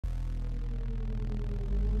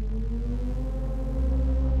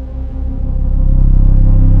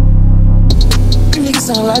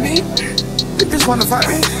don't love me. This bitch wanna fuck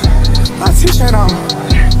me. My t-shirt on,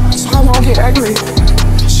 so I won't get ugly.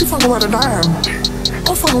 She fucking with a dime,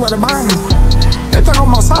 I'm fucking with a bomb. They think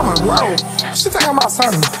I'm on something, whoa. She think I'm on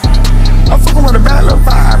something. I'm fucking with a bad little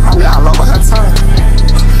vibe, I'm all over her tongue.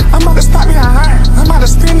 I'm about to stop me on high, I'm about to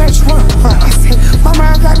spin that trunk. I said, my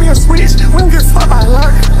mind got me a switch, we don't get fucked by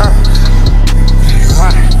luck.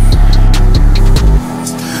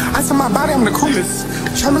 I said my body, I'm the coolest.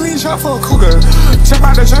 Trampoline jump for a cougar. Jump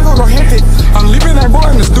out the jungle, don't hit it. I'm leaving that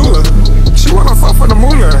boy in the stooler. She wanna fuck for the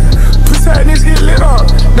moolah. Pussy that niggas get lit up.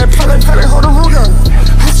 That pellet, hold a Ruger.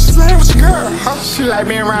 She's laying with your girl. She like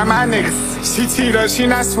being around my niggas. She teed up, she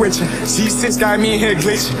not switching. G6 got me in here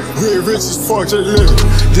glitching. Real rich as fuck, just look.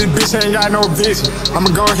 This bitch ain't got no vision. I'ma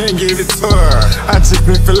go ahead and give it to her. I just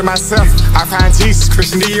been feeling myself. I find Jesus,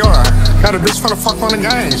 Christian Dior. Got a bitch wanna fuck on the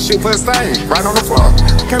game. She put a stain right on the floor.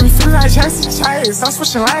 Got me feeling like Chasey Chase. I'm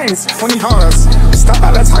switching lanes when he hars. Stop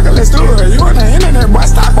all that talking, let's do it. You on the internet, boy,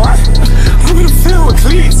 stop, boy. I'm in the field with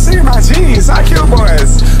cleats, seeing my jeans. I kill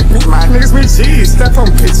boys. Me and my niggas with G's. Step on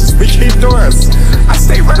bitches, we keep doors. I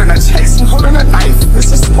stay running a chase and holding a knife.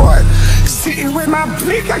 It's a sport. Sitting with my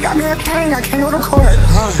blick, I got me a cane. I can't go to court.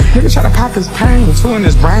 Nigga try to pop his pain, two in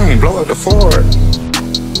his brain, blow up the Ford.